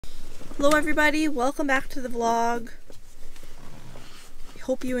Hello everybody, welcome back to the vlog.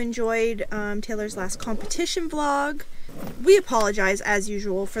 Hope you enjoyed Taylor's last competition vlog. We apologize as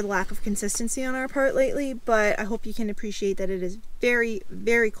usual for the lack of consistency on our part lately, but I hope you can appreciate that it is very,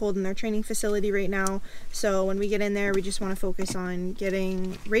 very cold in our training facility right now. So when we get in there, we just want to focus on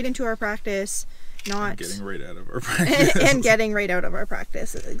getting right into our practice, not getting right out of our practice. and getting right out of our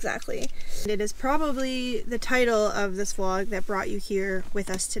practice, exactly. It is probably the title of this vlog that brought you here with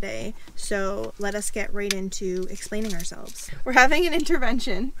us today. So let us get right into explaining ourselves. We're having an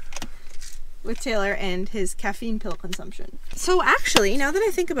intervention with Taylor and his caffeine pill consumption. So actually, now that I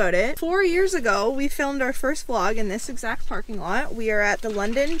think about it, 4 years ago we filmed our first vlog in this exact parking lot. We are at the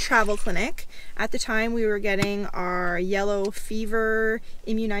London Travel Clinic. At the time we were getting our yellow fever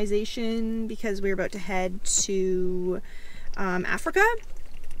immunization because we were about to head to Africa.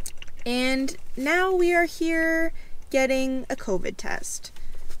 And now we are here getting a COVID test.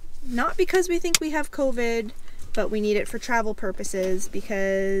 Not because we think we have COVID, but we need it for travel purposes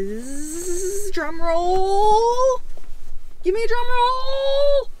because, drum roll, give me a drum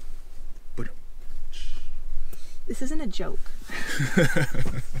roll. This isn't a joke.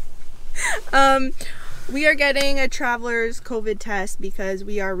 We are getting a traveler's COVID test because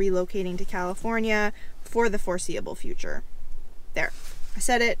we are relocating to California for the foreseeable future. There, I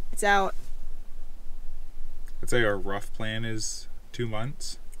said it, it's out. I'd say our rough plan is 2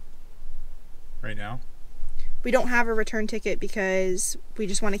 months right now. We don't have a return ticket because we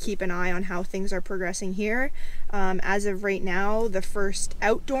just want to keep an eye on how things are progressing here. As of right now, the first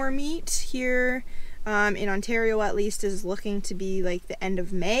outdoor meet here in Ontario at least is looking to be like the end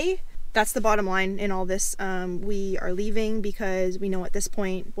of May. That's the bottom line in all this. We are leaving because we know at this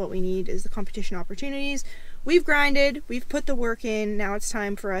point what we need is the competition opportunities. We've grinded, we've put the work in, now it's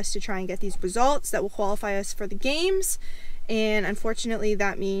time for us to try and get these results that will qualify us for the games. And unfortunately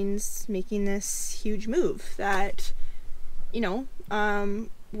that means making this huge move that, you know,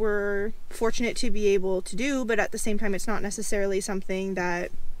 we're fortunate to be able to do, but at the same time it's not necessarily something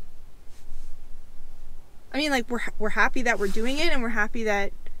that, I mean, like, we're happy that we're doing it and we're happy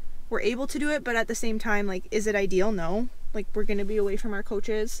that we're able to do it, but at the same time, like, is it ideal? No. Like, we're going to be away from our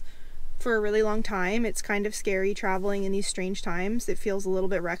coaches for a really long time. It's kind of scary traveling in these strange times. It feels a little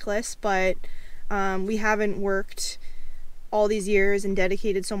bit reckless, but we haven't worked all these years and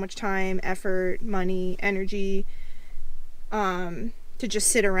dedicated so much time, effort, money, energy to just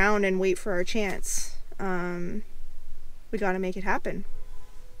sit around and wait for our chance. We got to make it happen.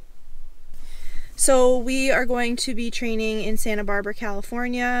 So we are going to be training in Santa Barbara,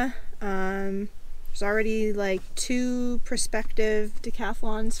 California. There's already like 2 prospective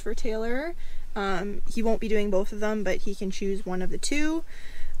decathlons for Taylor. He won't be doing both of them, but he can choose one of the 2.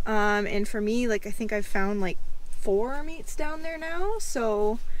 And for me, like, I think I've found like 4 meets down there now,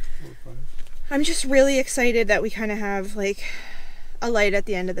 so 4 or 5. I'm just really excited that we kind of have like a light at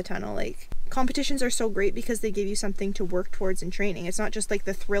the end of the tunnel. Like, competitions are so great because they give you something to work towards in training. It's not just like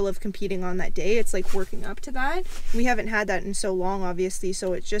the thrill of competing on that day, it's like working up to that. We haven't had that in so long, obviously,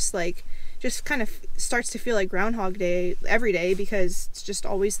 so it's just like, just kind of starts to feel like Groundhog Day every day because it's just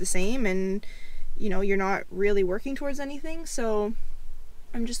always the same and, you know, you're not really working towards anything. So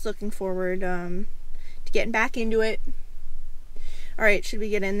I'm just looking forward to getting back into it. All right, should we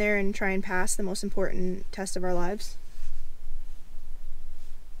get in there and try and pass the most important test of our lives?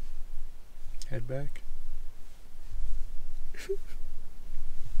 Head back.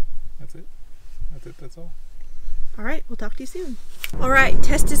 That's it. That's it. That's all. All right, we'll talk to you soon. All right,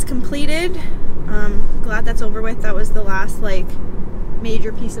 test is completed. Glad that's over with. That was the last like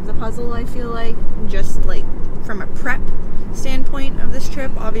major piece of the puzzle, I feel like, just like from a prep standpoint of this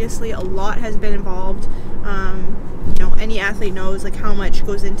trip. Obviously a lot has been involved. You know, any athlete knows like how much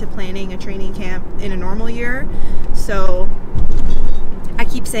goes into planning a training camp in a normal year. So I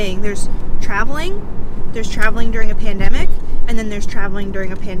keep saying there's traveling during a pandemic, and then there's traveling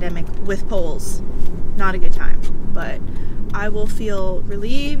during a pandemic with poles. Not a good time, but I will feel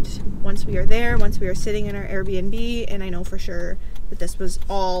relieved once we are there, once we are sitting in our Airbnb, and I know for sure that this was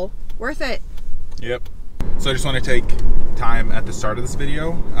all worth it. Yep. So I just want to take time at the start of this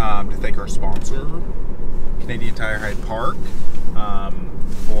video to thank our sponsor, Canadian Tire Hyde Park,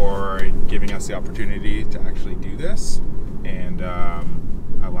 for giving us the opportunity to actually do this and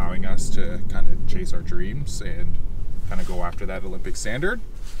allowing us to kind of chase our dreams and kind of go after that Olympic standard.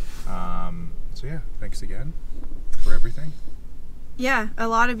 So yeah, thanks again for everything. Yeah, a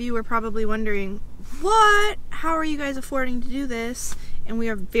lot of you are probably wondering, what? How are you guys affording to do this? And we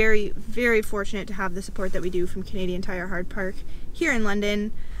are very, very fortunate to have the support that we do from Canadian Tire Hyde Park here in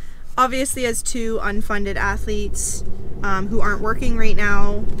London. Obviously, as 2 unfunded athletes who aren't working right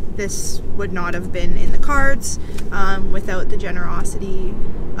now, this would not have been in the cards without the generosity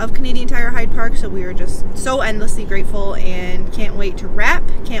of Canadian Tire Hyde Park. So we were just so endlessly grateful and can't wait to rep,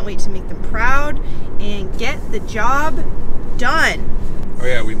 can't wait to make them proud and get the job done. Oh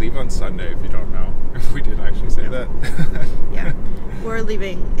yeah, we leave on Sunday, if you don't know. If we did actually say that. Yeah, we're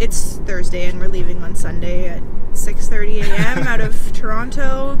leaving. It's Thursday and we're leaving on Sunday at 6:30 a.m. out of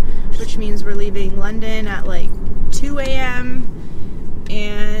Toronto, which means we're leaving London at like 2 a.m.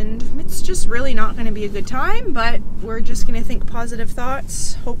 and it's just really not going to be a good time, but we're just going to think positive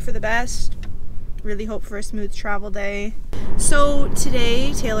thoughts, hope for the best, really hope for a smooth travel day. So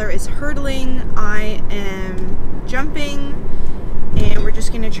today Taylor is hurdling, I am jumping, and we're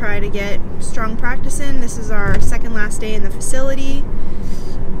just going to try to get strong practice in. This is our second last day in the facility,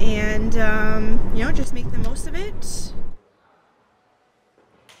 and you know, just make the most of it.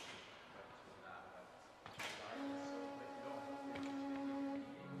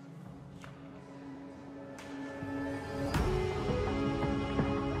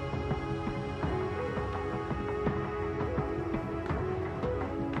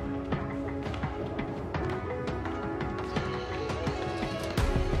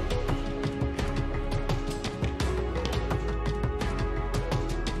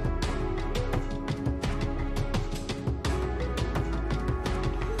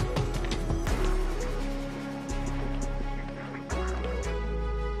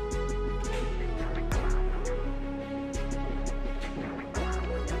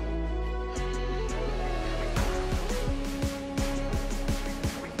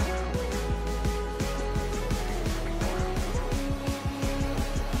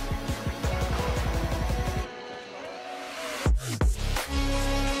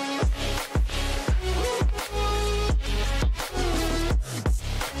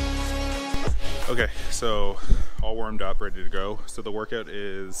 Okay, so all warmed up, ready to go. So the workout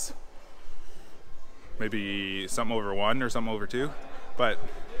is maybe something over 1 or something over 2, but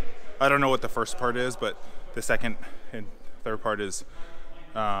I don't know what the first part is, but the second and third part is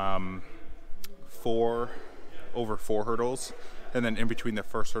 4 over 4 hurdles, and then in between the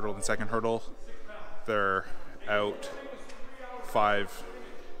first hurdle and second hurdle, they're out 5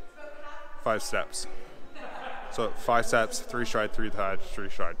 steps. So 5 steps, 3 stride, 3 Hyde, 3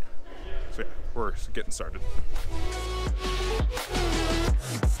 stride. So yeah, we're getting started.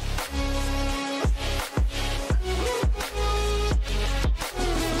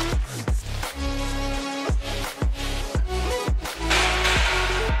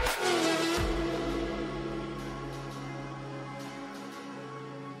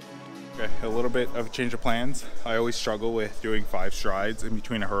 Okay, a little bit of a change of plans. I always struggle with doing 5 strides in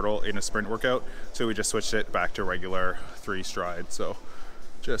between a hurdle in a sprint workout, so we just switched it back to regular 3 strides. So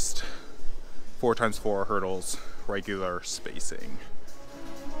just 4 times 4 hurdles, regular spacing.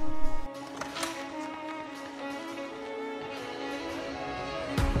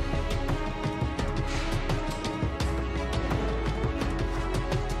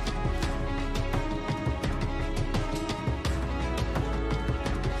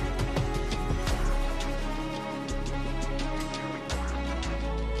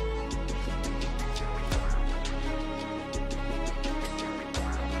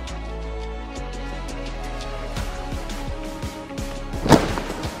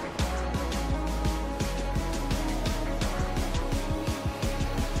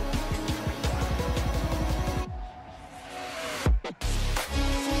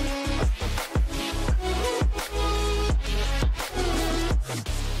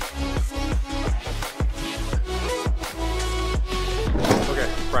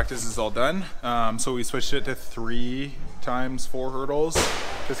 Practice is all done. So we switched it to 3 times 4 hurdles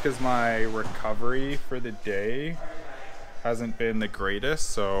just because my recovery for the day hasn't been the greatest.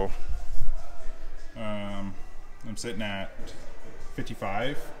 So I'm sitting at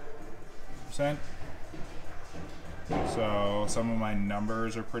 55%. So some of my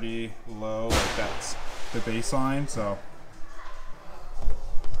numbers are pretty low, like that's the baseline. So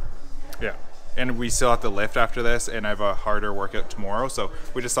yeah. And we still have to lift after this, and I have a harder workout tomorrow, so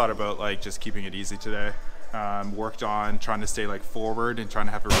we just thought about like just keeping it easy today. Worked on trying to stay like forward and trying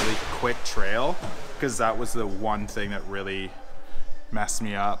to have a really quick trail, because that was the one thing that really messed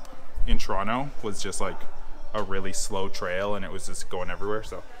me up in Toronto, was just like a really slow trail and it was just going everywhere.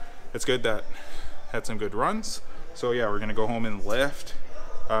 So it's good that I had some good runs. So yeah, we're gonna go home and lift,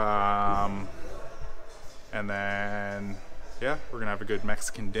 and then yeah, we're gonna have a good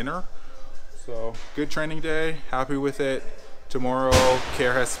Mexican dinner. So good training day, happy with it. Tomorrow,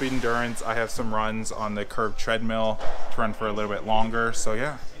 Care has speed endurance. I have some runs on the curved treadmill to run for a little bit longer. So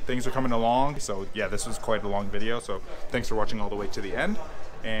yeah, things are coming along. So yeah, this was quite a long video. So thanks for watching all the way to the end.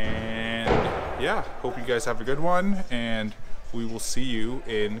 And yeah, hope you guys have a good one, and we will see you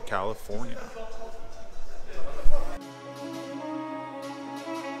in California.